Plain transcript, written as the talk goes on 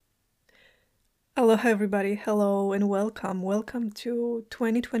Aloha, everybody. Hello and welcome. Welcome to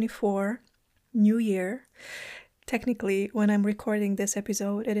 2024, New Year. Technically, when I'm recording this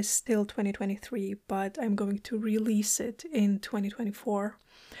episode, it is still 2023, but I'm going to release it in 2024.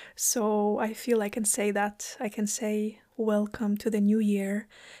 So I feel I can say that. I can say welcome to the new year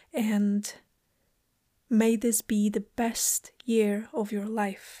and may this be the best year of your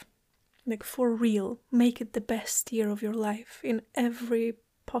life. Like for real, make it the best year of your life in every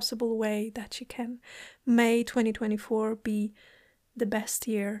possible way that you can. May 2024 be the best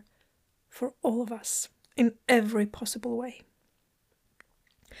year for all of us in every possible way.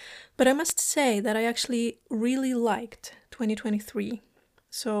 But I must say that I actually really liked 2023.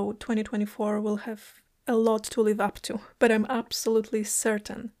 So 2024 will have a lot to live up to, but I'm absolutely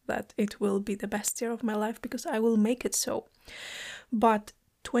certain that it will be the best year of my life because I will make it so. But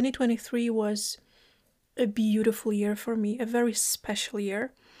 2023 was a beautiful year for me, a very special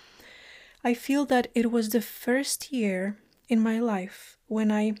year. I feel that it was the first year in my life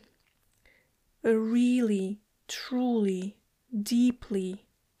when I really, truly, deeply,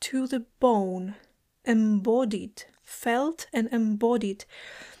 to the bone, felt and embodied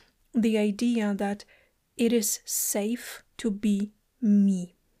the idea that it is safe to be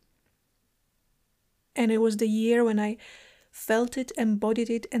me. And it was the year when I felt it, embodied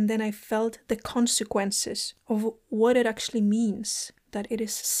it, and then I felt the consequences of what it actually means that it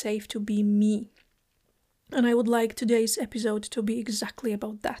is safe to be me. And I would like today's episode to be exactly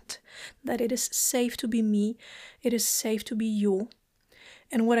about that it is safe to be me, it is safe to be you.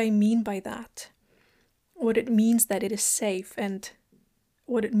 And what I mean by that, what it means that it is safe, and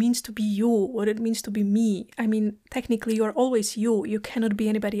what it means to be you, what it means to be me. I mean, technically you're always you cannot be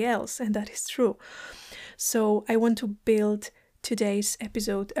anybody else, and that is true. So I want to build today's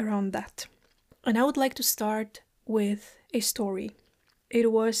episode around that. And I would like to start with a story.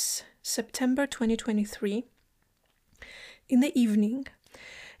 It was September 2023 in the evening,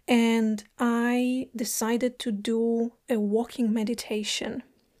 and I decided to do a walking meditation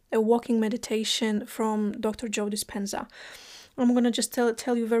from Dr. Joe Dispenza. I'm going to just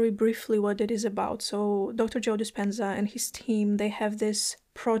tell you very briefly what it is about. So Dr. Joe Dispenza and his team, they have this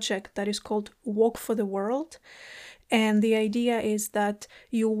project that is called Walk for the World. And the idea is that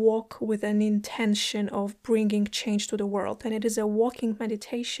you walk with an intention of bringing change to the world. And it is a walking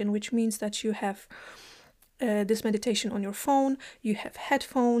meditation, which means that you have this meditation on your phone, you have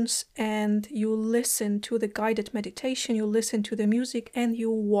headphones, and you listen to the guided meditation, you listen to the music, and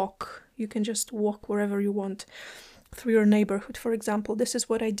you walk. You can just walk wherever you want through your neighborhood, for example. This is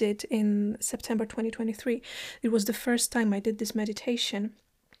what I did in September 2023. It was the first time I did this meditation.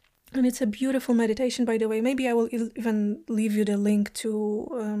 And it's a beautiful meditation, by the way. Maybe I will even leave you the link to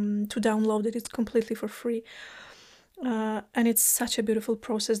download it. It's completely for free. And it's such a beautiful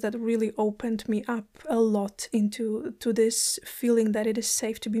process that really opened me up a lot into this feeling that it is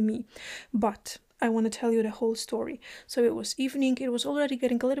safe to be me. But I want to tell you the whole story. So it was evening, it was already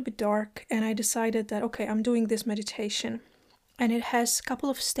getting a little bit dark, and I decided that, okay, I'm doing this meditation. And it has a couple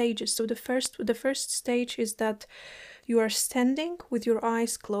of stages. So the first stage is that you are standing with your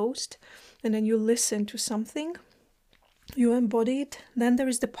eyes closed, and then you listen to something. You embody it. Then there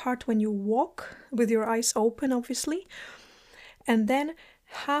is the part when you walk with your eyes open, obviously. And then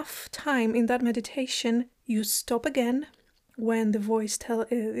half time in that meditation, you stop again. When the voice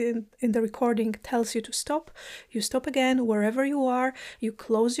in the recording tells you to stop, you stop again wherever you are, you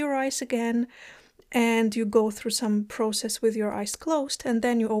close your eyes again, and you go through some process with your eyes closed, and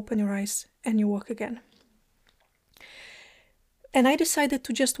then you open your eyes and you walk again. And I decided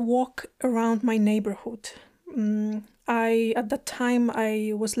to just walk around my neighborhood. At that time,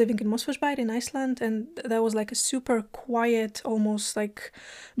 I was living in Mosfellsbær in Iceland, and that was like a super quiet, almost like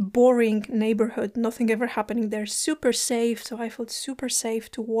boring neighborhood. Nothing ever happening there. Super safe, so I felt super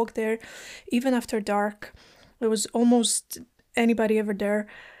safe to walk there, even after dark. There was almost anybody ever there.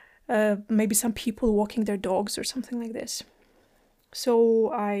 Maybe some people walking their dogs or something like this.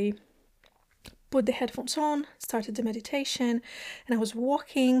 So I put the headphones on, started the meditation, and I was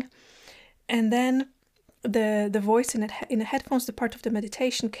walking, and then the voice in the headphones, the part of the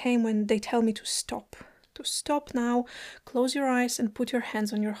meditation came when they tell me to stop. To stop now, close your eyes and put your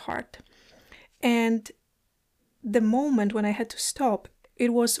hands on your heart. And the moment when I had to stop,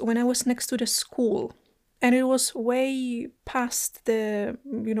 it was when I was next to the school. And it was way past the,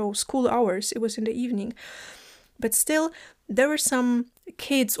 school hours. It was in the evening. But still, there were some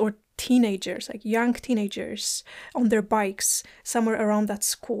kids or teenagers, like young teenagers, on their bikes somewhere around that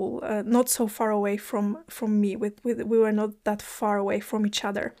school, not so far away from me. We were not that far away from each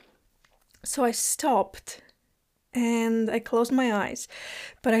other. So I stopped and I closed my eyes,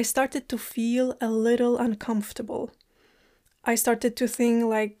 but I started to feel a little uncomfortable. I started to think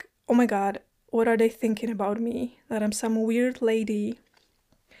like, oh my God, what are they thinking about me? That I'm some weird lady,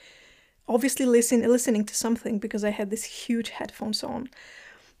 obviously listening to something because I had this huge headphones on.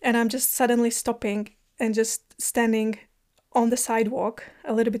 And I'm just suddenly stopping and just standing on the sidewalk,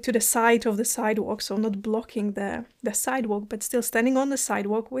 a little bit to the side of the sidewalk, so not blocking the sidewalk, but still standing on the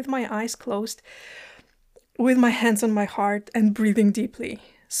sidewalk with my eyes closed, with my hands on my heart and breathing deeply.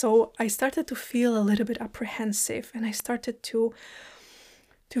 So I started to feel a little bit apprehensive, and I started to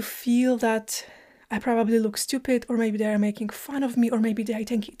feel that I probably look stupid, or maybe they are making fun of me, or maybe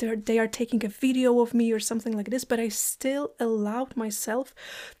they are taking a video of me or something like this, but I still allowed myself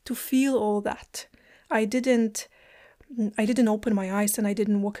to feel all that. I didn't open my eyes and I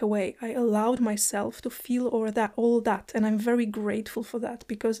didn't walk away. I allowed myself to feel all that, and I'm very grateful for that,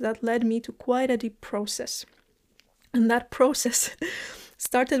 because that led me to quite a deep process. And that process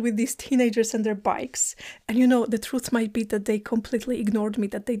started with these teenagers and their bikes. And the truth might be that they completely ignored me,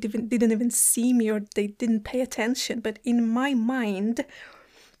 that they didn't even see me, or they didn't pay attention. But in my mind,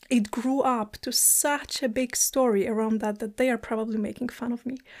 it grew up to such a big story around that they are probably making fun of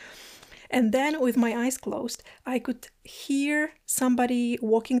me. And then with my eyes closed, I could hear somebody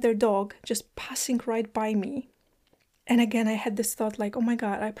walking their dog just passing right by me. And again, I had this thought like, oh my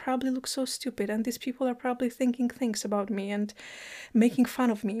God, I probably look so stupid, and these people are probably thinking things about me and making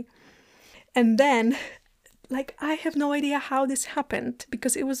fun of me. And then, like, I have no idea how this happened,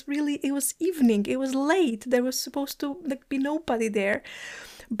 because it was evening, it was late, there was supposed to be nobody there.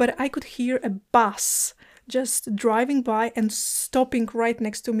 But I could hear a bus just driving by and stopping right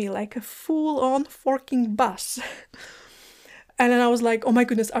next to me, like a full-on forking bus. And then I was like, oh my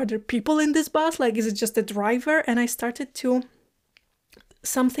goodness, are there people in this bus? Like, is it just a driver? And I started to,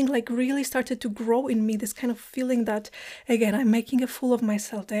 something like really started to grow in me, this kind of feeling that, again, I'm making a fool of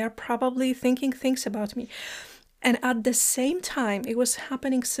myself. They are probably thinking things about me. And at the same time, it was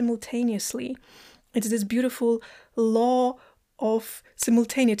happening simultaneously. It's this beautiful law of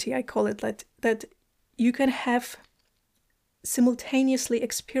simultaneity, I call it, that you can have simultaneously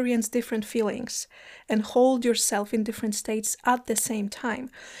experience different feelings and hold yourself in different states at the same time.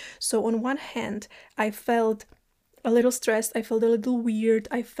 So on one hand, I felt a little stressed, I felt a little weird,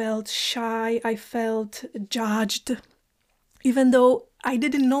 I felt shy, I felt judged. Even though I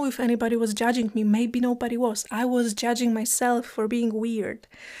didn't know if anybody was judging me, maybe nobody was. I was judging myself for being weird.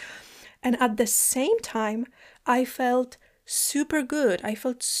 And at the same time, I felt super good. I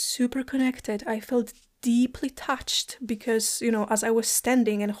felt super connected. I felt deeply touched because, as I was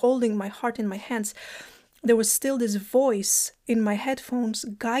standing and holding my heart in my hands, there was still this voice in my headphones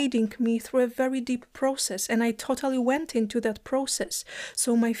guiding me through a very deep process. And I totally went into that process.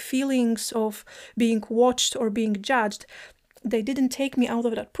 So my feelings of being watched or being judged, they didn't take me out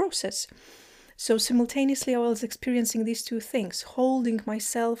of that process. So simultaneously, I was experiencing these two things, holding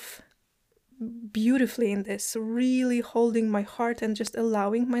myself beautifully in this, really holding my heart and just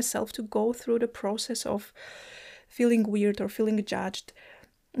allowing myself to go through the process of feeling weird or feeling judged,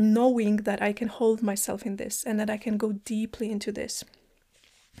 knowing that I can hold myself in this and that I can go deeply into this.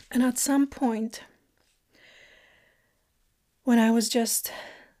 And at some point, when I was just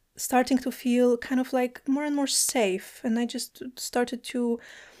starting to feel kind of like more and more safe, and I just started to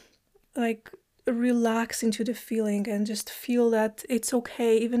relax into the feeling and just feel that it's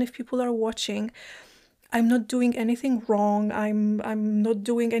okay, even if people are watching. I'm not doing anything wrong. I'm not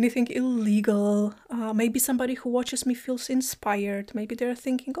doing anything illegal. Maybe somebody who watches me feels inspired. Maybe they're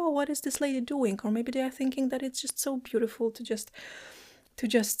thinking, oh, what is this lady doing? Or maybe they are thinking that it's just so beautiful to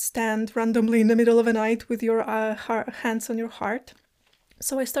just stand randomly in the middle of a night with your hands on your heart.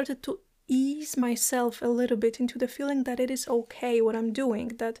 So I started to ease myself a little bit into the feeling that it is okay what I'm doing,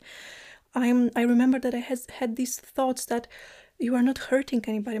 that I remember that I had these thoughts that you are not hurting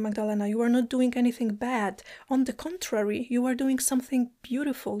anybody, Magdalena. You are not doing anything bad. On the contrary, you are doing something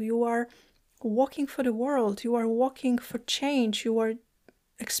beautiful. You are walking for the world. You are walking for change. You are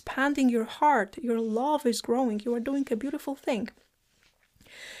expanding your heart. Your love is growing. You are doing a beautiful thing.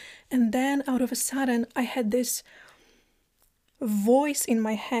 And then out of a sudden, I had this voice in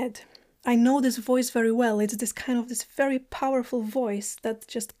my head. I know this voice very well. It's this very powerful voice that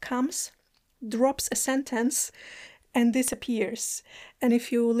just comes, drops a sentence, and disappears. And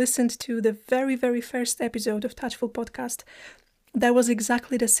if you listened to the very, very first episode of Touchful Podcast, that was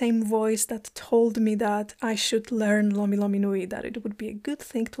exactly the same voice that told me that I should learn Lomi Lomi Nui, that it would be a good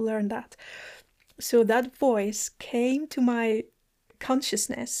thing to learn that. So that voice came to my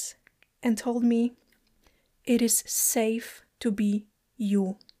consciousness and told me, it is safe to be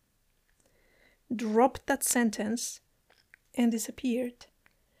you. dropped that sentence and disappeared.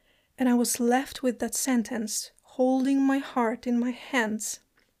 And I was left with that sentence, holding my heart in my hands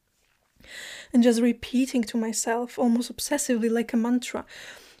and just repeating to myself, almost obsessively, like a mantra,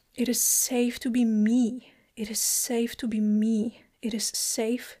 it is safe to be me. It is safe to be me. It is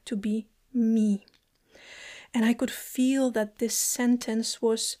safe to be me. And I could feel that this sentence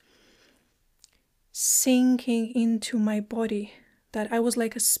was sinking into my body, that I was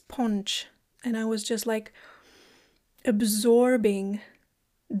like a sponge, and I was just like absorbing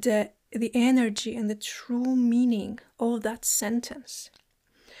the energy and the true meaning of that sentence.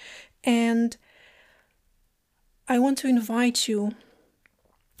 And I want to invite you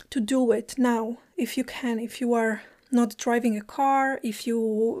to do it now, if you can, if you are not driving a car, if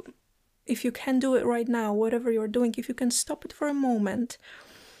you can do it right now, whatever you're doing, if you can stop it for a moment.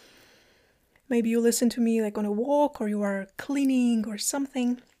 Maybe you listen to me like on a walk, or you are cleaning or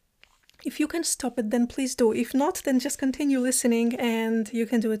something. If you can stop it, then please do. If not, then just continue listening and you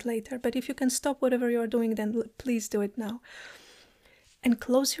can do it later. But if you can stop whatever you're doing, then please do it now. And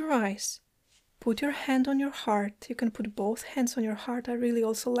close your eyes. Put your hand on your heart. You can put both hands on your heart. I really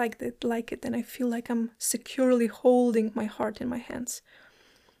also like it, and I feel like I'm securely holding my heart in my hands.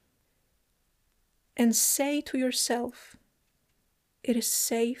 And say to yourself, it is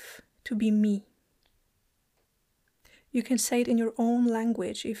safe to be me. You can say it in your own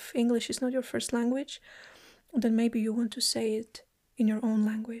language. If English is not your first language, then maybe you want to say it in your own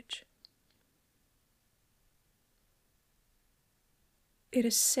language. It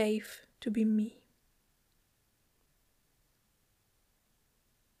is safe to be me.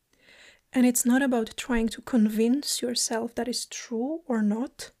 And it's not about trying to convince yourself that is true or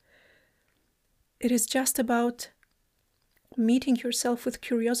not. It is just about meeting yourself with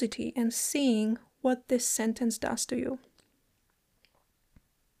curiosity and seeing what this sentence does to you.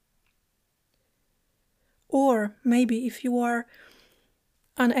 Or maybe if you are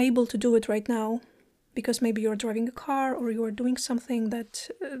unable to do it right now, because maybe you're driving a car or you are doing something that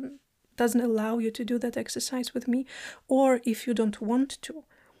doesn't allow you to do that exercise with me, or if you don't want to,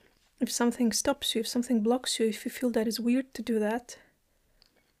 if something stops you, if something blocks you, if you feel that it's weird to do that,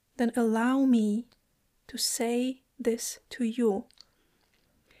 then allow me to say this to you.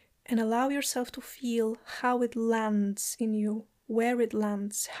 And allow yourself to feel how it lands in you, where it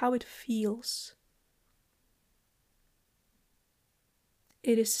lands, how it feels.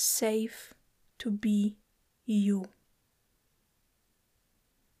 It is safe to be you.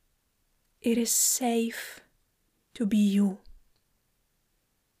 It is safe to be you.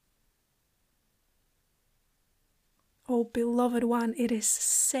 Oh, beloved one, it is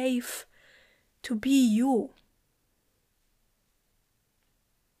safe to be you.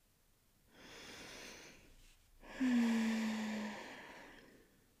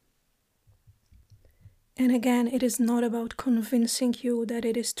 And again, it is not about convincing you that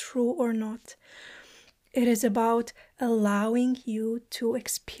it is true or not. It is about allowing you to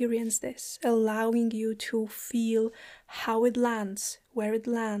experience this, allowing you to feel how it lands, where it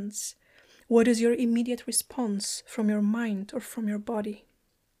lands. What is your immediate response from your mind or from your body?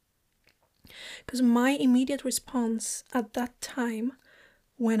 Because my immediate response at that time,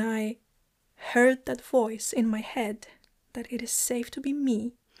 when I heard that voice in my head, that it is safe to be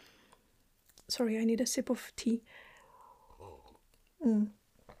me. Sorry, I need a sip of tea.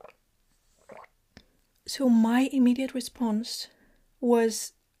 So my immediate response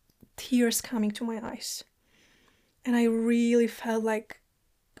was tears coming to my eyes. And I really felt like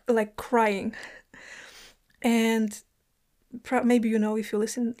crying. And maybe you know, if you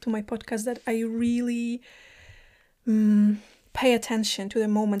listen to my podcast, that I really pay attention to the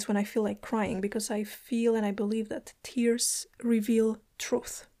moments when I feel like crying, because I feel and I believe that tears reveal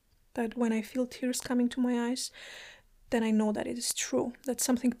truth. That when I feel tears coming to my eyes, then I know that it is true, that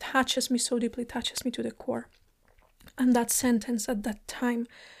something touches me so deeply, touches me to the core. And that sentence at that time,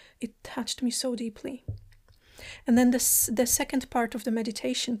 it touched me so deeply. And then the second part of the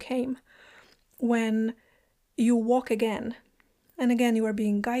meditation came when you walk again. And again, you are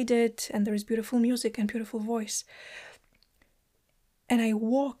being guided, and there is beautiful music and beautiful voice. And I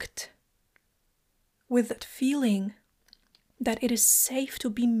walked with that feeling that it is safe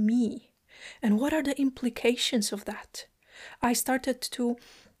to be me. And what are the implications of that? I started to,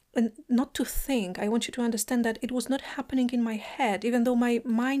 not to think, I want you to understand that it was not happening in my head, even though my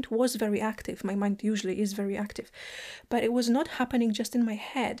mind was very active. My mind usually is very active. But it was not happening just in my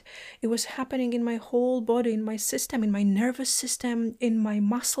head. It was happening in my whole body, in my system, in my nervous system, in my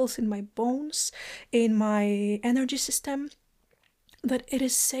muscles, in my bones, in my energy system. that it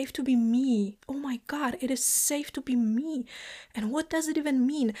is safe to be me. Oh my God, it is safe to be me. And what does it even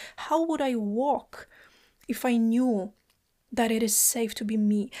mean? How would I walk if I knew that it is safe to be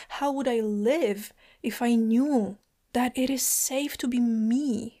me? How would I live if I knew that it is safe to be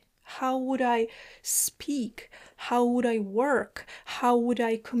me? How would I speak? How would I work? How would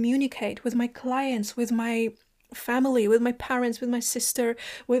I communicate with my clients, with my family, with my parents, with my sister,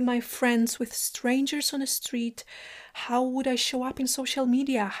 with my friends, with strangers on the street? How would I show up in social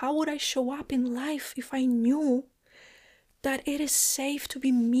media? How would I show up in life if I knew that it is safe to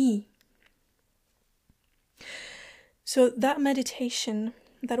be me? So that meditation,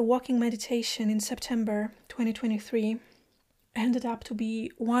 that walking meditation in September 2023 ended up to be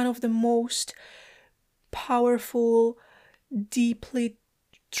one of the most powerful, deeply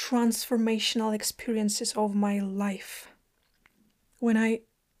transformational experiences of my life. When I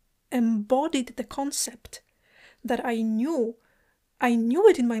embodied the concept that I knew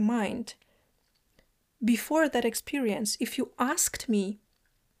it in my mind. Before that experience, if you asked me,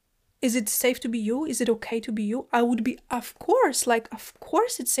 is it safe to be you? Is it okay to be you? I would be, of course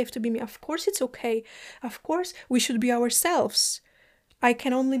it's safe to be me. Of course it's okay. Of course we should be ourselves. I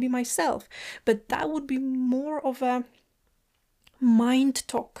can only be myself. But that would be more of a mind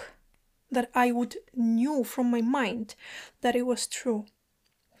talk that I would knew from my mind that it was true.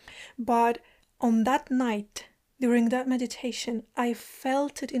 But on that night, during that meditation, I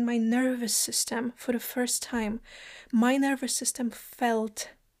felt it in my nervous system for the first time. My nervous system felt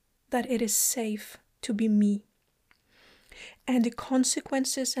that it is safe to be me. And the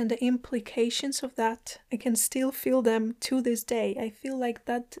consequences and the implications of that, I can still feel them to this day. I feel like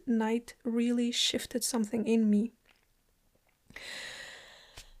that night really shifted something in me.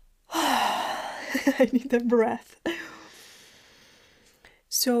 I need a breath.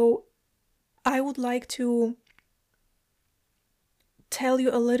 So I would like to tell you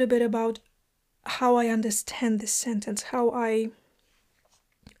a little bit about how I understand this sentence, how I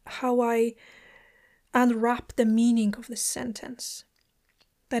unwrap the meaning of this sentence,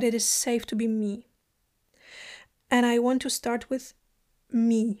 that it is safe to be me. And I want to start with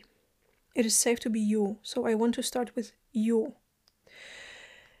me. It is safe to be you. So I want to start with you.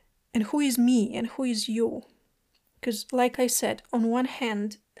 And who is me and who is you? Because like I said, on one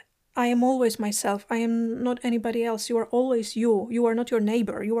hand, I am always myself. I am not anybody else. You are always you. You are not your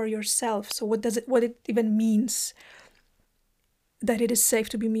neighbor. You are yourself. So what it even means that it is safe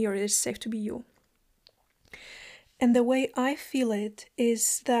to be me or it is safe to be you? And the way I feel it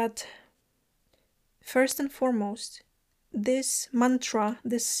is that, first and foremost, this mantra,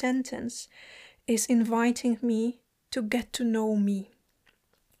 this sentence, is inviting me to get to know me,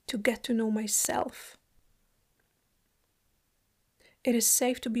 to get to know myself. It is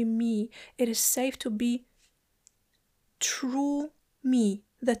safe to be me. It is safe to be true me,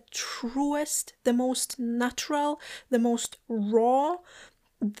 the truest, the most natural, the most raw,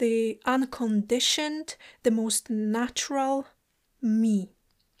 the unconditioned, the most natural me.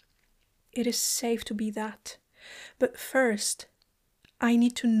 It is safe to be that. But first, I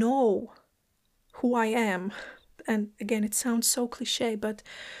need to know who I am. And again, it sounds so cliche, but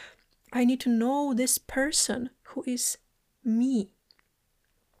I need to know this person who is me.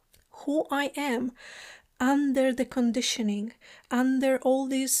 Who I am under the conditioning, under all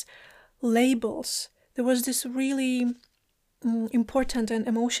these labels. There was this really important and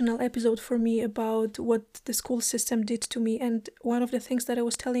emotional episode for me about what the school system did to me, and one of the things that I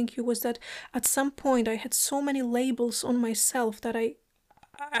was telling you was that at some point I had so many labels on myself that I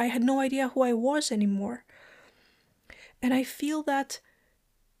had no idea who I was anymore. And I feel that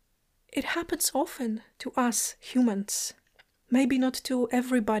it happens often to us humans. Maybe not to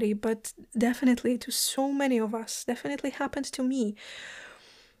everybody, but definitely to so many of us. Definitely happened to me.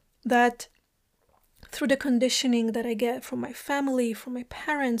 That through the conditioning that I get from my family, from my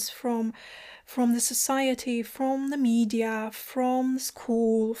parents, from the society, from the media, from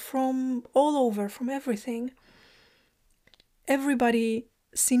school, from all over, from everything, everybody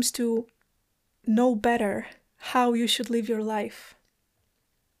seems to know better how you should live your life.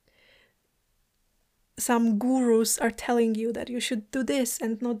 Some gurus are telling you that you should do this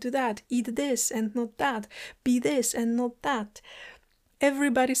and not do that, eat this and not that, be this and not that.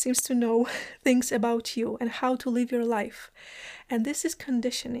 Everybody seems to know things about you and how to live your life. And this is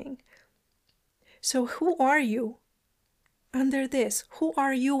conditioning. So who are you under this? Who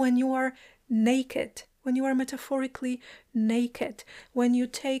are you when you are naked? When you are metaphorically naked? When you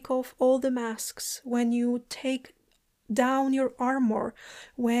take off all the masks? When you take down your armor?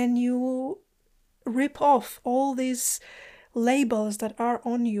 When you rip off all these labels that are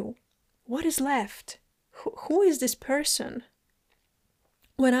on you? What is left? Who is this person?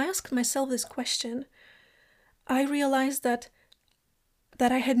 when I asked myself this question, I realized that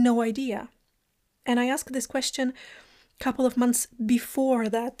I had no idea. And I asked this question a couple of months before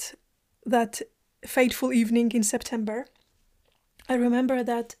that fateful evening in September. I remember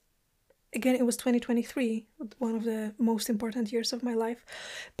that, again, it was 2023, one of the most important years of my life.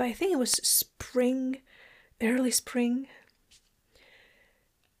 But I think it was spring, early spring.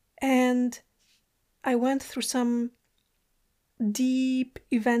 And I went through some deep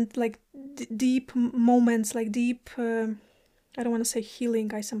event, like deep moments, like deep, I don't want to say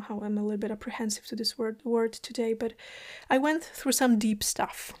healing. I somehow am a little bit apprehensive to this word today, but I went through some deep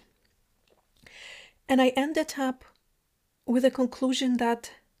stuff. And I ended up with a conclusion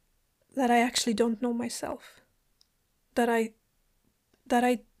that I actually don't know myself. That I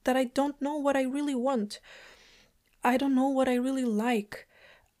don't know what I really want. I don't know what I really like.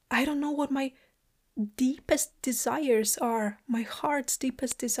 I don't know what my deepest desires are, my heart's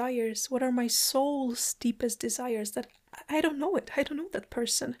deepest desires. What are my soul's deepest desires? That I don't know it. I don't know that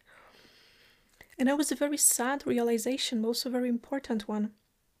person. And that was a very sad realization, but also a very important one.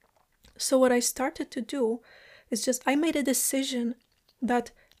 So what I started to do is just, I made a decision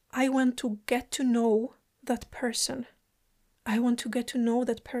that I want to get to know that person. I want to get to know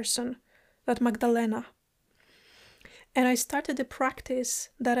that person, that Magdalena. And I started a practice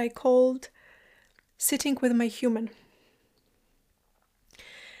that I called sitting with my human.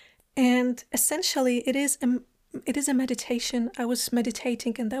 And essentially it is a meditation. I was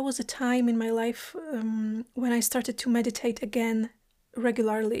meditating, and there was a time in my life when I started to meditate again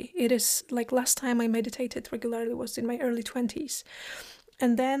regularly. It is like last time I meditated regularly was in my early 20s.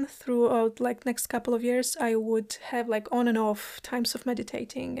 And then throughout like next couple of years, I would have like on and off times of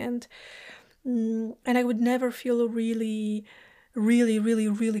meditating, and I would never feel really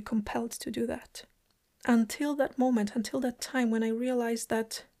compelled to do that. Until that moment, until that time when I realized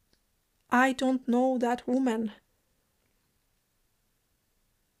that I don't know that woman.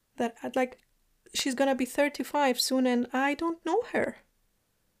 That like she's gonna be 35 soon and I don't know her.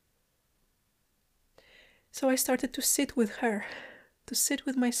 So I started to sit with her, to sit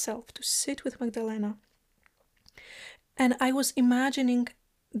with myself, to sit with Magdalena. And I was imagining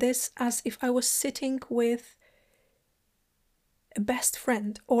this as if I was sitting with a best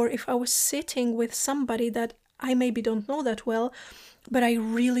friend, or if I was sitting with somebody that I maybe don't know that well, but I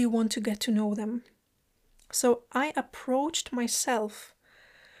really want to get to know them. So I approached myself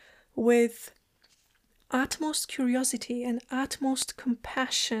with utmost curiosity and utmost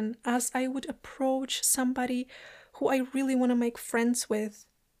compassion, as I would approach somebody who I really want to make friends with,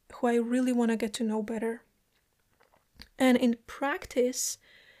 who I really want to get to know better. And in practice,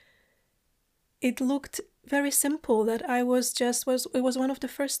 it looked very simple. That it was one of the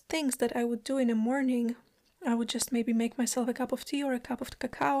first things that I would do in the morning. I would just maybe make myself a cup of tea or a cup of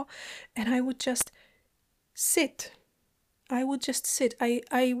cacao, and I would just sit. I would just sit.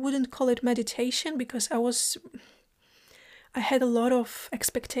 I wouldn't call it meditation, because I had a lot of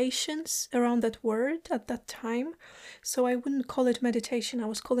expectations around that word at that time. So I wouldn't call it meditation. I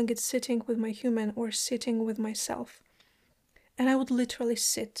was calling it sitting with my human, or sitting with myself. And I would literally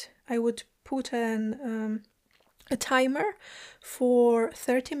sit. I would put a timer for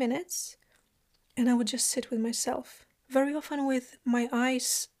 30 minutes, and I would just sit with myself. Very often with my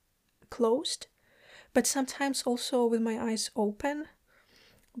eyes closed, but sometimes also with my eyes open.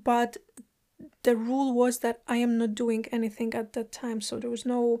 But the rule was that I am not doing anything at that time. So there was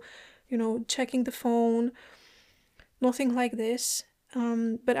no, checking the phone, nothing like this.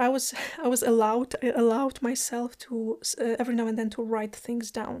 But I was allowed myself to every now and then to write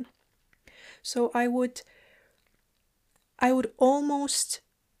things down. So I would almost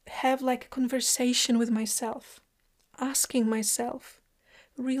have like a conversation with myself, asking myself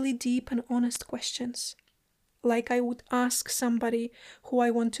really deep and honest questions, like I would ask somebody who I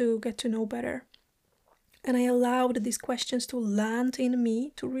want to get to know better. And I allowed these questions to land in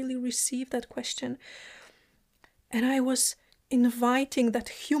me, to really receive that question. And I was inviting that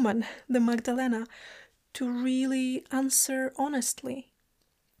human, the Magdalena, to really answer honestly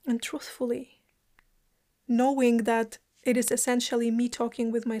and truthfully, knowing that it is essentially me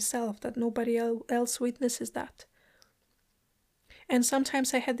talking with myself, that nobody else witnesses that. And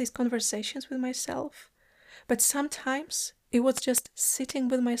sometimes I had these conversations with myself, but sometimes it was just sitting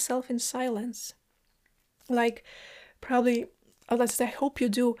with myself in silence. Like, probably, I hope you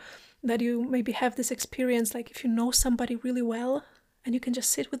do, that you maybe have this experience, like if you know somebody really well and you can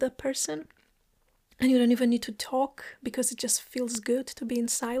just sit with that person and you don't even need to talk because it just feels good to be in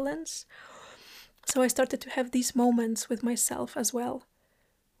silence. So I started to have these moments with myself as well,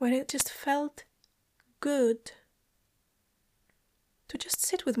 when it just felt good to just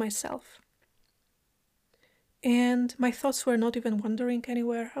sit with myself. And my thoughts were not even wandering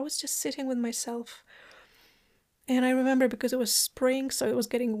anywhere. I was just sitting with myself. And I remember, because it was spring, so it was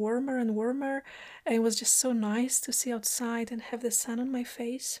getting warmer and warmer, and it was just so nice to see outside and have the sun on my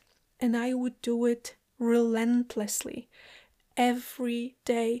face. And I would do it relentlessly. Every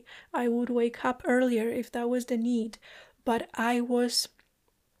day I would wake up earlier if that was the need, but I was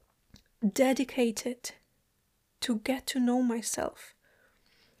dedicated to get to know myself,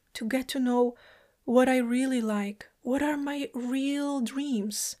 to get to know what I really like, what are my real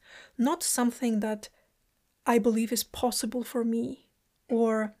dreams, not something that I believe is possible for me,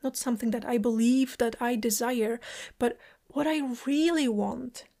 or not something that I believe that I desire, but what I really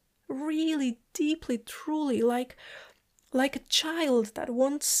want, really deeply, truly, like a child that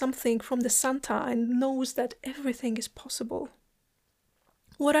wants something from the Santa and knows that everything is possible.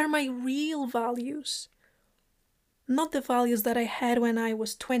 What are my real values? Not the values that I had when I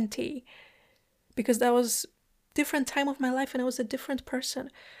was 20, because that was a different time of my life and I was a different person.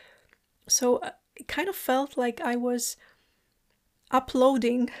 So it kind of felt like I was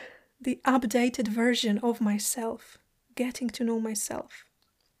uploading the updated version of myself, getting to know myself,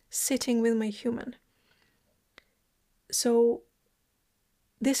 sitting with my human. So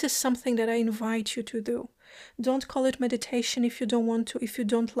this is something that I invite you to do. Don't call it meditation if you don't want to, if you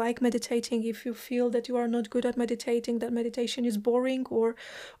don't like meditating, if you feel that you are not good at meditating, that meditation is boring,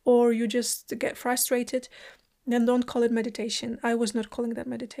 or you just get frustrated, then don't call it meditation. I was not calling that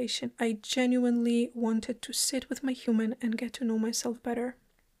meditation. I genuinely wanted to sit with my human and get to know myself better.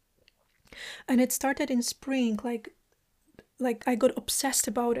 And it started in spring, like I got obsessed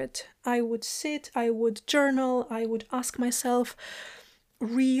about it. I would sit, I would journal, I would ask myself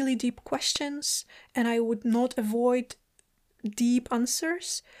really deep questions, and I would not avoid deep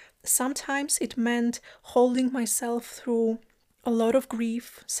answers. Sometimes it meant holding myself through a lot of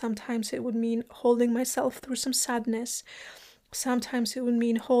grief. Sometimes it would mean holding myself through some sadness. Sometimes it would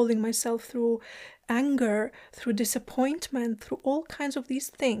mean holding myself through anger, through disappointment, through all kinds of these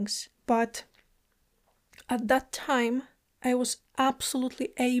things. But at that time, I was absolutely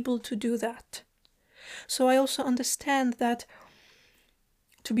able to do that. So I also understand that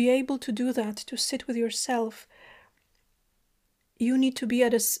to be able to do that, to sit with yourself, you need to be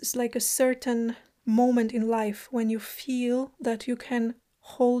at a certain moment in life when you feel that you can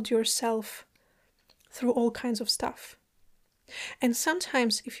hold yourself through all kinds of stuff. And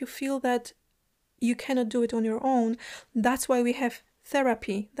sometimes if you feel that you cannot do it on your own, that's why we have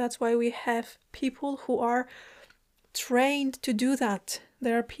therapy. That's why we have people who are trained to do that.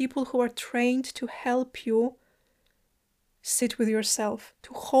 There are people who are trained to help you sit with yourself,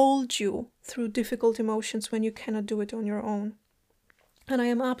 to hold you through difficult emotions when you cannot do it on your own. And I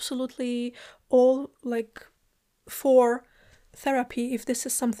am absolutely all for therapy. If this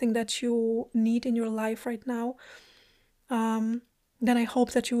is something that you need in your life right now, then I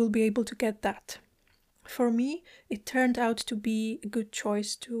hope that you will be able to get that. For me, it turned out to be a good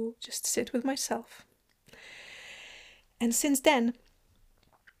choice to just sit with myself. And since then,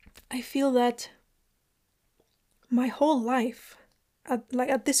 I feel that my whole life,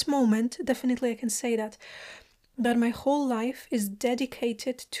 at this moment, definitely I can say that my whole life is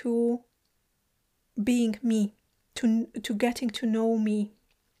dedicated to being me, to getting to know me,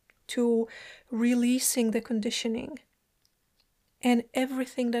 to releasing the conditioning. And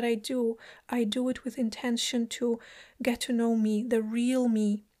everything that I do it with intention to get to know me, the real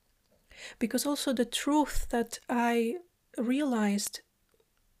me. Because also the truth that I realized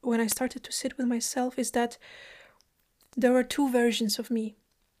when I started to sit with myself is that there were two versions of me.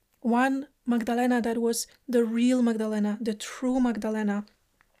 One Magdalena that was the real Magdalena, the true Magdalena.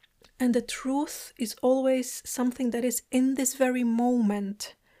 And the truth is always something that is in this very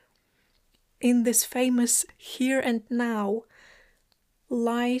moment, in this famous here and now,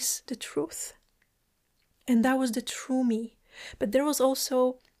 lies the truth. And that was the true me. But there was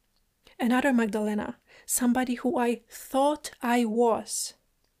also another Magdalena, somebody who I thought I was.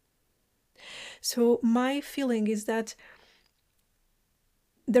 So my feeling is that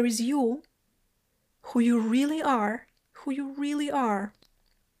there is you, who you really are,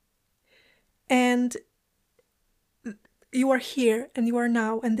 and you are here and you are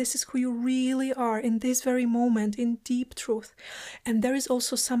now, and this is who you really are in this very moment, in deep truth. And there is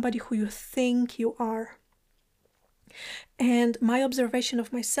also somebody who you think you are. And my observation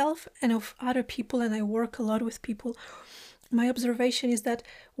of myself and of other people, and I work a lot with people, my observation is that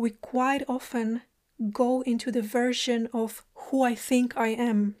we quite often go into the version of who I think I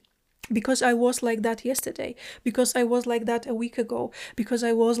am. Because I was like that yesterday, because I was like that a week ago, because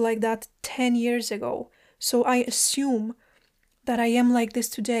I was like that 10 years ago. So I assume that I am like this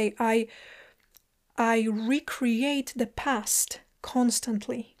today. I recreate the past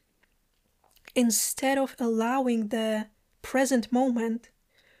constantly instead of allowing the present moment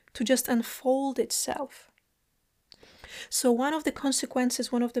to just unfold itself. So one of the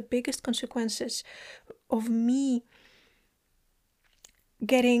biggest consequences of me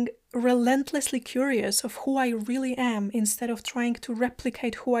getting relentlessly curious of who I really am instead of trying to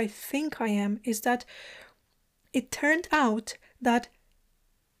replicate who I think I am is that it turned out that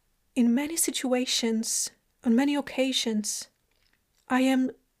in many situations, on many occasions, I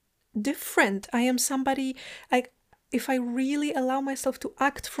am different. I am somebody, like, if I really allow myself to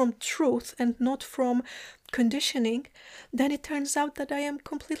act from truth and not from conditioning, then it turns out that I am a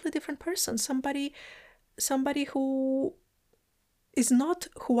completely different person. Somebody who is not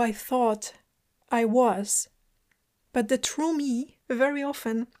who I thought I was. But the true me, very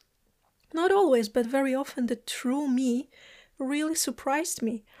often, not always, but very often, the true me really surprised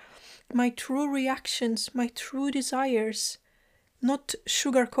me. My true reactions, my true desires, not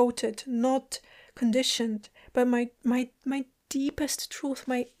sugar-coated, not conditioned, but my deepest truth,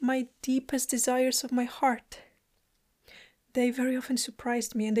 my deepest desires of my heart. They very often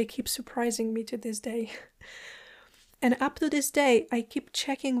surprised me, and they keep surprising me to this day. And up to this day, I keep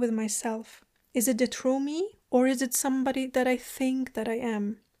checking with myself. Is it the true me, or is it somebody that I think that I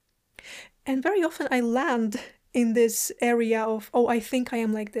am? And very often I land in this area of, oh, I think I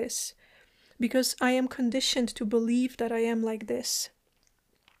am like this, because I am conditioned to believe that I am like this.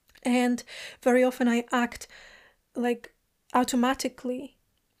 And very often I act like automatically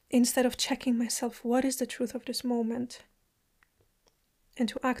instead of checking myself, what is the truth of this moment? And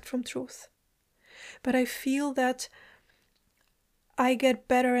to act from truth. But I feel that I get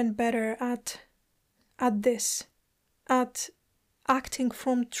better and better at this, at acting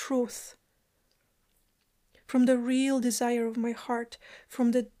from truth, from the real desire of my heart,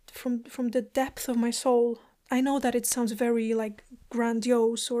 from the depth of my soul. I know that it sounds very like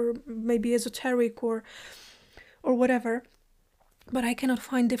grandiose or maybe esoteric or whatever, but I cannot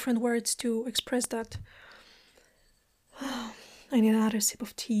find different words to express that. I need another sip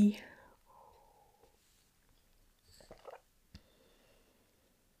of tea.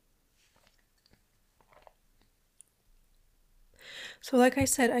 So like I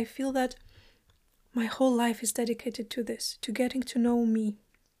said, I feel that my whole life is dedicated to this, to getting to know me.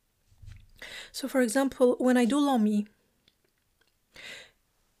 So for example, when I do Lomi,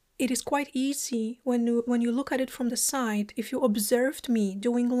 it is quite easy when you look at it from the side. If you observed me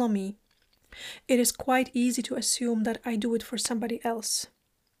doing Lomi, it is quite easy to assume that I do it for somebody else,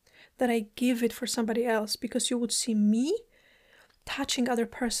 that I give it for somebody else, because you would see me touching other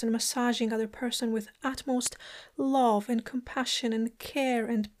person, massaging other person with utmost love and compassion and care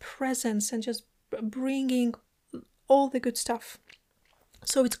and presence and just bringing all the good stuff.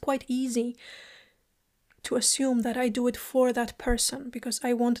 So it's quite easy to assume that I do it for that person because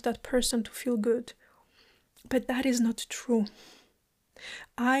I want that person to feel good. But that is not true.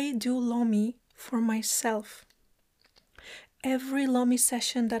 I do Lomi for myself. Every Lomi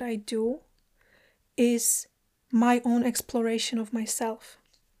session that I do is my own exploration of myself,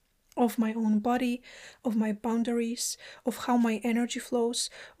 of my own body, of my boundaries, of how my energy flows,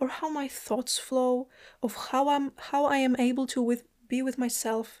 or how my thoughts flow, of how I am able to be with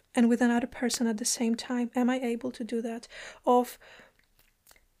myself and with another person at the same time. Am I able to do that? Of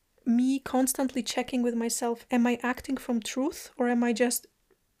me constantly checking with myself, am I acting from truth, or am I just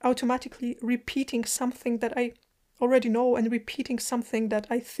automatically repeating something that I already know and repeating something that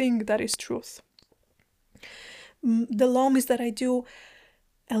I think that is truth? The Lomis that I do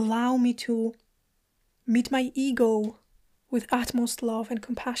allow me to meet my ego with utmost love and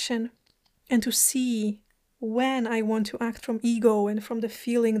compassion, and to see when I want to act from ego and from the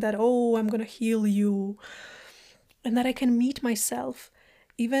feeling that, oh, I'm gonna heal you, and that I can meet myself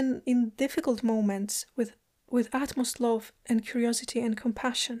even in difficult moments with utmost love and curiosity and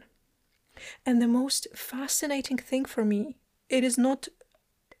compassion. And the most fascinating thing for me, it is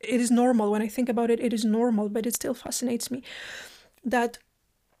normal. When I think about it, it is normal, but it still fascinates me that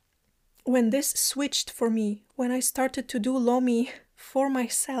when this switched for me, when I started to do Lomi for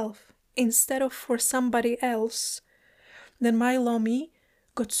myself instead of for somebody else, then my Lomi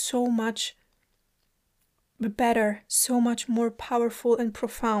got so much better, so much more powerful and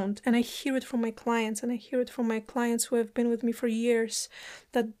profound. And I hear it from my clients, and I hear it from my clients who have been with me for years,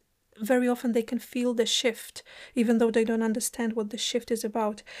 that very often they can feel the shift, even though they don't understand what the shift is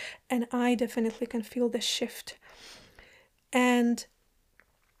about. And I definitely can feel the shift. And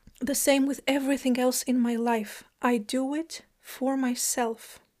the same with everything else in my life. I do it for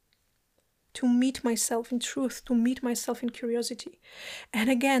myself. to meet myself in truth, to meet myself in curiosity. And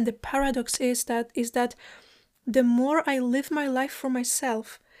again, the paradox is that the more I live my life for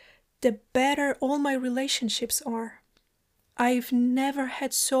myself, the better all my relationships are. I've never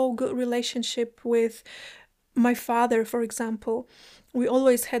had so good relationship with my father, for example. We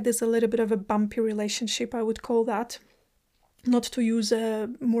always had this a little bit of a bumpy relationship, I would call that, not to use a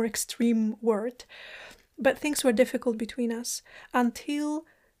more extreme word. But things were difficult between us until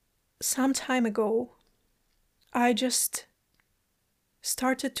some time ago. I just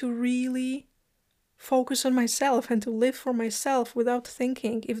started to really focus on myself and to live for myself without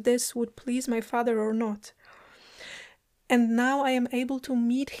thinking if this would please my father or not. And now I am able to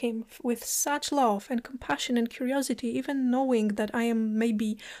meet him with such love and compassion and curiosity, even knowing that I am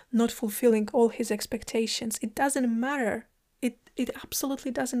maybe not fulfilling all his expectations. It doesn't matter. It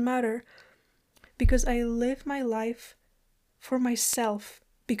absolutely doesn't matter. Because I live my life for myself.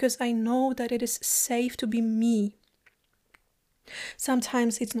 Because I know that it is safe to be me.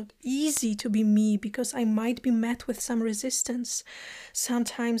 Sometimes it's not easy to be me because I might be met with some resistance.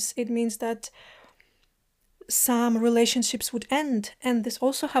 Sometimes it means that some relationships would end. And this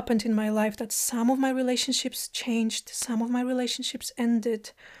also happened in my life, that some of my relationships changed, some of my relationships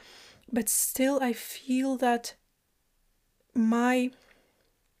ended. But still I feel that my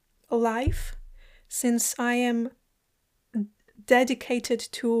life, since I am dedicated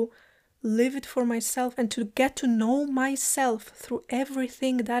to live it for myself and to get to know myself through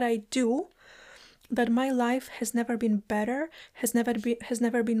everything that I do, that my life has never been better, has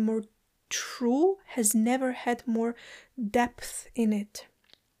never been more true, has never had more depth in it.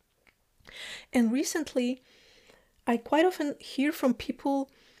 And recently, I quite often hear from people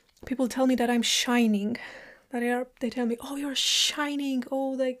tell me that I'm shining. They tell me, oh, you're shining, oh,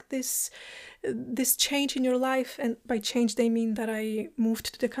 like this change in your life, and by change they mean that I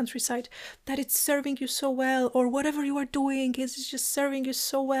moved to the countryside, that it's serving you so well, or whatever you are doing is just serving you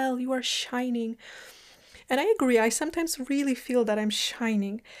so well, you are shining. And I agree, I sometimes really feel that I'm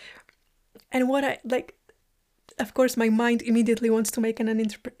shining. And what I like, of course, my mind immediately wants to make an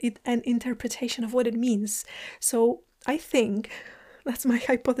interpretation of what it means. So I think, that's my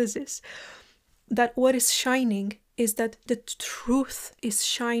hypothesis, that what is shining is that the truth is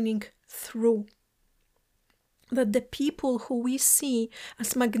shining through. That the people who we see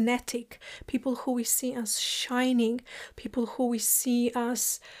as magnetic, people who we see as shining, people who we see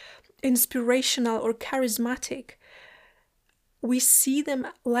as inspirational or charismatic, we see them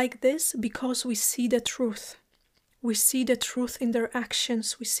like this because we see the truth. We see the truth in their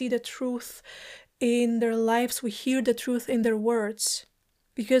actions, we see the truth in their lives, we hear the truth in their words.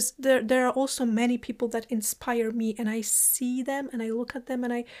 Because there are also many people that inspire me, and I see them and I look at them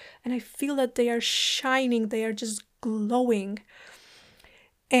and I feel that they are shining, they are just glowing.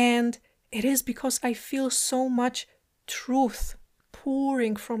 And it is because I feel so much truth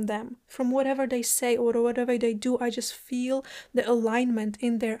pouring from them, from whatever they say or whatever they do. I just feel the alignment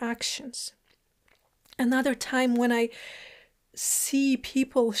in their actions. Another time when I see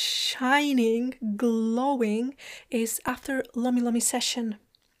people shining, glowing, is after Lomi Lomi session,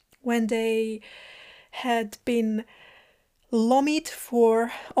 when they had been Lomied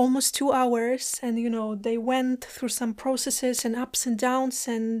for almost 2 hours, and they went through some processes and ups and downs,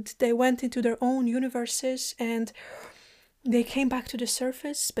 and they went into their own universes, and they came back to the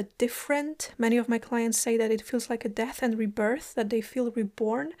surface, but different. Many of my clients say that it feels like a death and rebirth, that they feel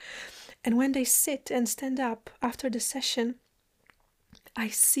reborn. And when they sit and stand up after the session, I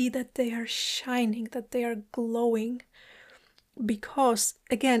see that they are shining, that they are glowing. Because,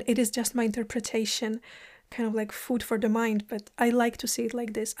 again, it is just my interpretation, kind of like food for the mind, but I like to see it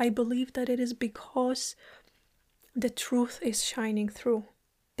like this. I believe that it is because the truth is shining through.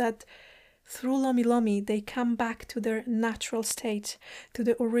 That through Lomi Lomi, they come back to their natural state, to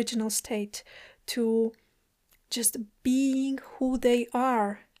the original state, to just being who they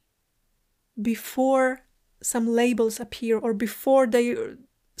are before some labels appear, or before they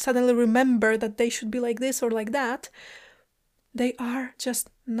suddenly remember that they should be like this or like that. They are just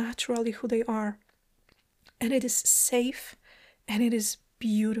naturally who they are. And it is safe and it is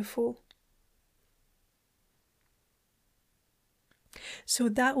beautiful. So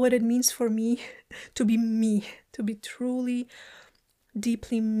that's what it means for me, to be truly,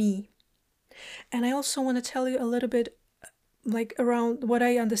 deeply me. And I also want to tell you a little bit like around what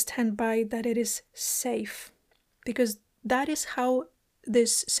I understand by that it is safe. Because that is how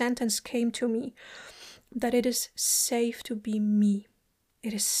this sentence came to me. That it is safe to be me.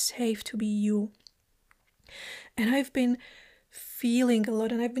 It is safe to be you. And I've been feeling a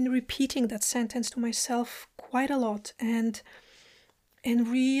lot, and I've been repeating that sentence to myself quite a lot. And and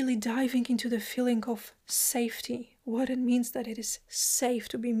really diving into the feeling of safety, what it means that it is safe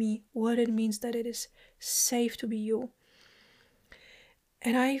to be me, what it means that it is safe to be you.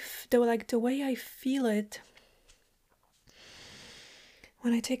 And the way I feel it,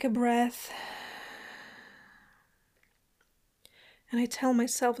 when I take a breath and I tell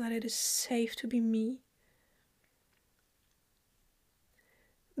myself that it is safe to be me,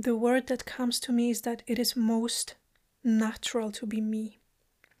 the word that comes to me is that it is most natural to be me.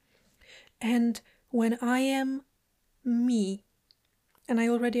 And when I am me, and I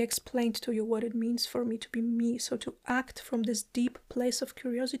already explained to you what it means for me to be me, so to act from this deep place of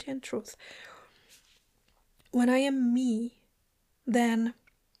curiosity and truth. When I am me, then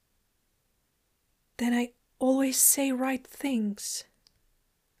I always say right things.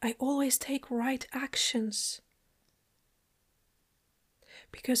 I always take right actions.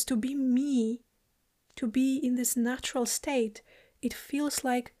 Because to be me, to be in this natural state, it feels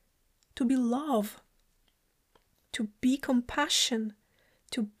like to be love, to be compassion,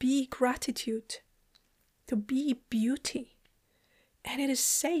 to be gratitude, to be beauty. And it is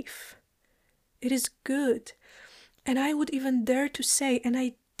safe. It is good. And I would even dare to say, and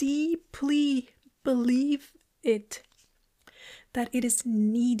I deeply believe it, that it is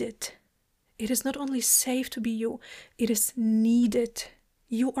needed. It is not only safe to be you, it is needed.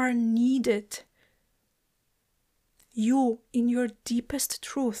 You are needed. You in your deepest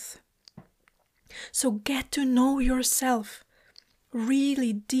truth. So get to know yourself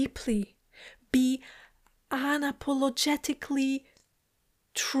really deeply. Be unapologetically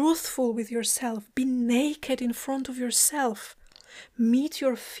truthful with yourself. Be naked in front of yourself. Meet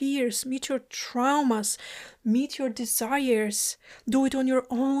your fears, meet your traumas, meet your desires. Do it on your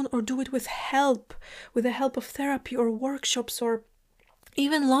own or do it with help, with the help of therapy or workshops or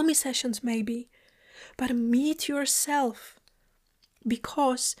even Lomi sessions maybe. But meet yourself.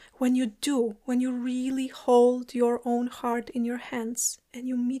 Because when you do, when you really hold your own heart in your hands and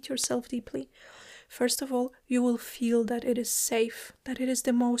you meet yourself deeply, first of all, you will feel that it is safe, that it is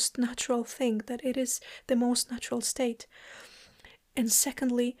the most natural thing, that it is the most natural state. And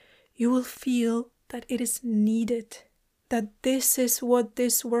secondly, you will feel that it is needed, that this is what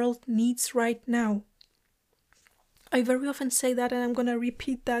this world needs right now. I very often say that, and I'm going to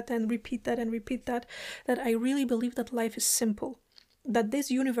repeat that and repeat that and repeat that I really believe that life is simple. That this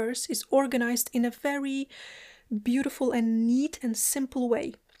universe is organized in a very beautiful and neat and simple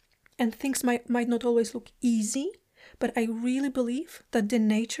way. And things might not always look easy, but I really believe that the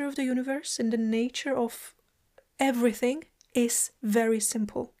nature of the universe and the nature of everything is very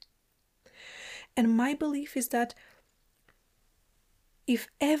simple. And my belief is that if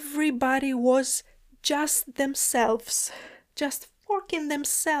everybody was just themselves, just fucking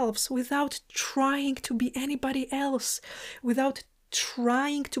themselves without trying to be anybody else, without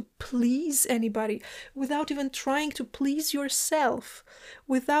trying to please anybody, without even trying to please yourself,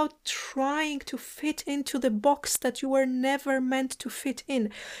 without trying to fit into the box that you were never meant to fit in.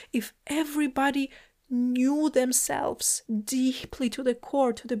 If everybody knew themselves deeply to the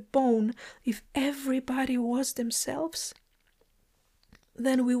core, to the bone, if everybody was themselves,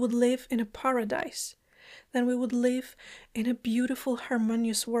 then we would live in a paradise. Then we would live in a beautiful,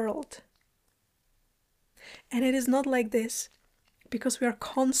 harmonious world. And it is not like this because we are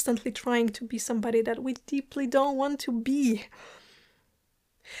constantly trying to be somebody that we deeply don't want to be.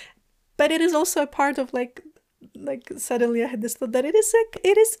 But it is also a part of like suddenly I had this thought that it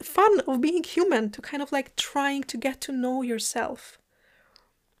is fun of being human, to kind of like trying to get to know yourself.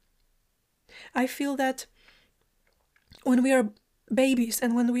 I feel that when we are babies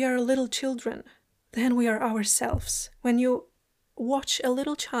and when we are little children, then we are ourselves. When you watch a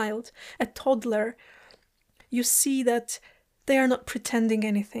little child, a toddler, you see that they are not pretending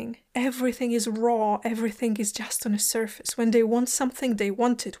anything. Everything is raw. Everything is just on a surface. When they want something, they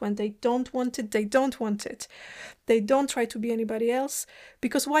want it. When they don't want it, they don't want it. They don't try to be anybody else,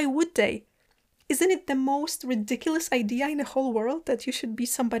 because why would they? Isn't it the most ridiculous idea in the whole world that you should be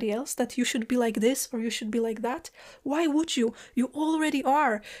somebody else, that you should be like this or you should be like that? Why would you? You already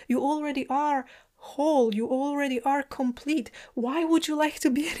are. You already are whole. You already are complete. Why would you like to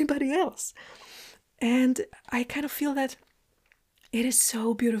be anybody else? And I kind of feel that it is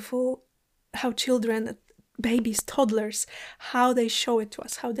so beautiful how children, babies, toddlers, how they show it to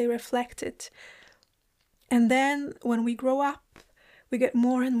us, how they reflect it. And then when we grow up, we get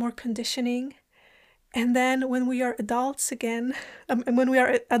more and more conditioning. And then when we are adults again,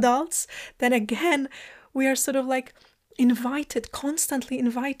 then again, we are sort of like invited, constantly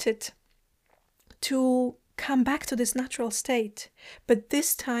invited to come back to this natural state. But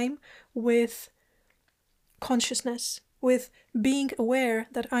this time with consciousness, with being aware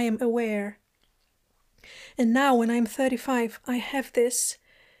that I am aware. And now when I'm 35, I have this,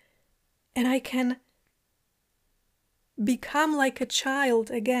 and I can become like a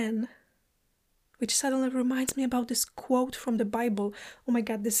child again, which suddenly reminds me about this quote from the Bible. Oh my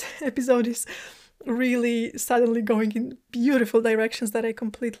God, this episode is really suddenly going in beautiful directions that I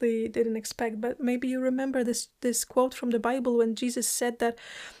completely didn't expect. But maybe you remember this quote from the Bible when Jesus said that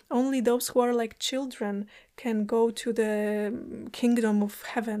only those who are like children can go to the kingdom of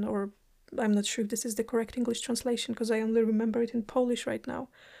heaven, or I'm not sure if this is the correct English translation because I only remember it in Polish right now.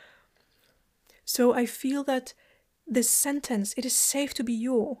 So I feel that this sentence, it is safe to be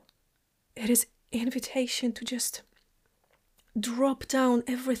you, it is invitation to just drop down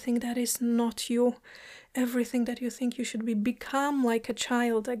everything that is not you, everything that you think you should be. Become like a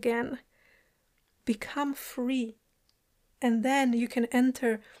child again. Become free. And then you can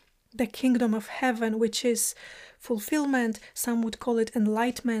enter the kingdom of heaven, which is fulfillment. Some would call it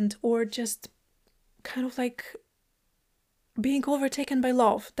enlightenment, or just kind of like being overtaken by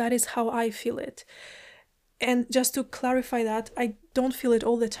love. That is how I feel it. And just to clarify that, I don't feel it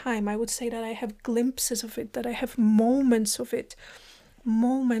all the time. I would say that I have glimpses of it, that I have moments of it.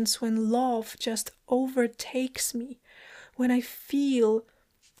 Moments when love just overtakes me. When I feel,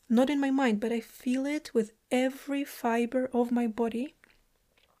 not in my mind, but I feel it with every fiber of my body,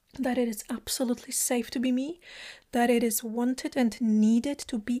 that it is absolutely safe to be me, that it is wanted and needed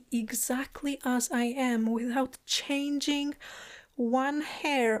to be exactly as I am without changing one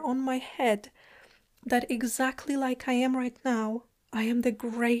hair on my head, that exactly like I am right now, I am the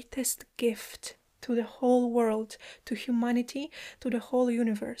greatest gift to the whole world, to humanity, to the whole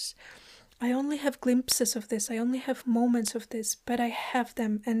universe. I only have glimpses of this, I only have moments of this, but I have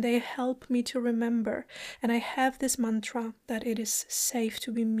them and they help me to remember. And I have this mantra that it is safe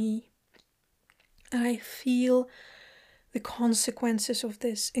to be me. And I feel the consequences of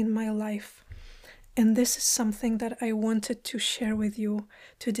this in my life. And this is something that I wanted to share with you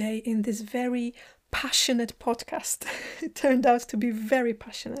today in this very passionate podcast. It turned out to be very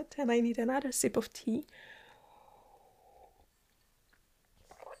passionate, and I need another sip of tea.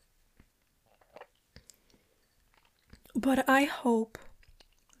 But I hope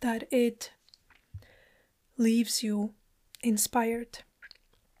that it leaves you inspired.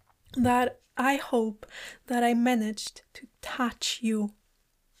 That I hope that I managed to touch you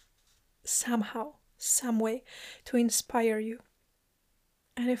somehow, some way, to inspire you.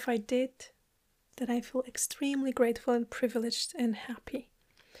 And if I did, then I feel extremely grateful and privileged and happy.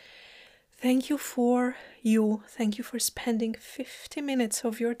 Thank you for you. Thank you for spending 50 minutes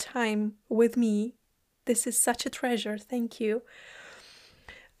of your time with me. This is such a treasure. Thank you.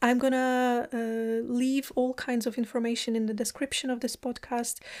 I'm gonna leave all kinds of information in the description of this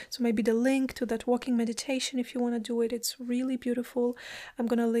podcast. So maybe the link to that walking meditation if you want to do it. It's really beautiful. I'm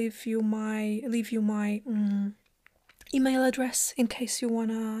gonna leave you my email address in case you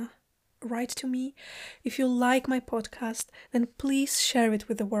wanna write to me. If you like my podcast, then please share it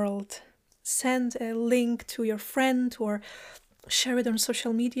with the world. Send a link to your friend or share it on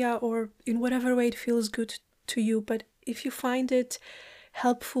social media or in whatever way it feels good to you. But if you find it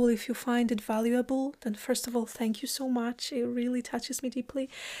helpful, if you find it valuable, then first of all, thank you so much. It really touches me deeply.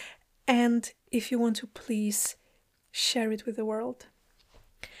 And if you want to, please share it with the world.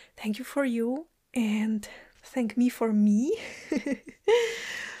 Thank you for you and thank me for me.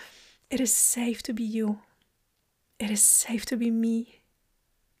 It is safe to be you. It is safe to be me.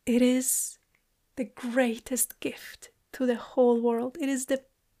 It is the greatest gift to the whole world. It is the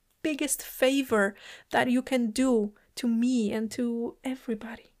biggest favor that you can do to me and to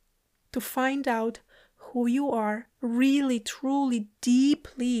everybody. To find out who you are, really, truly,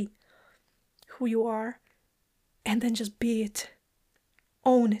 deeply who you are, and then just be it.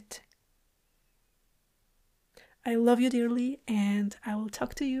 Own it. I love you dearly, and I will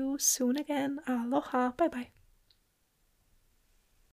talk to you soon again. Aloha. Bye-bye.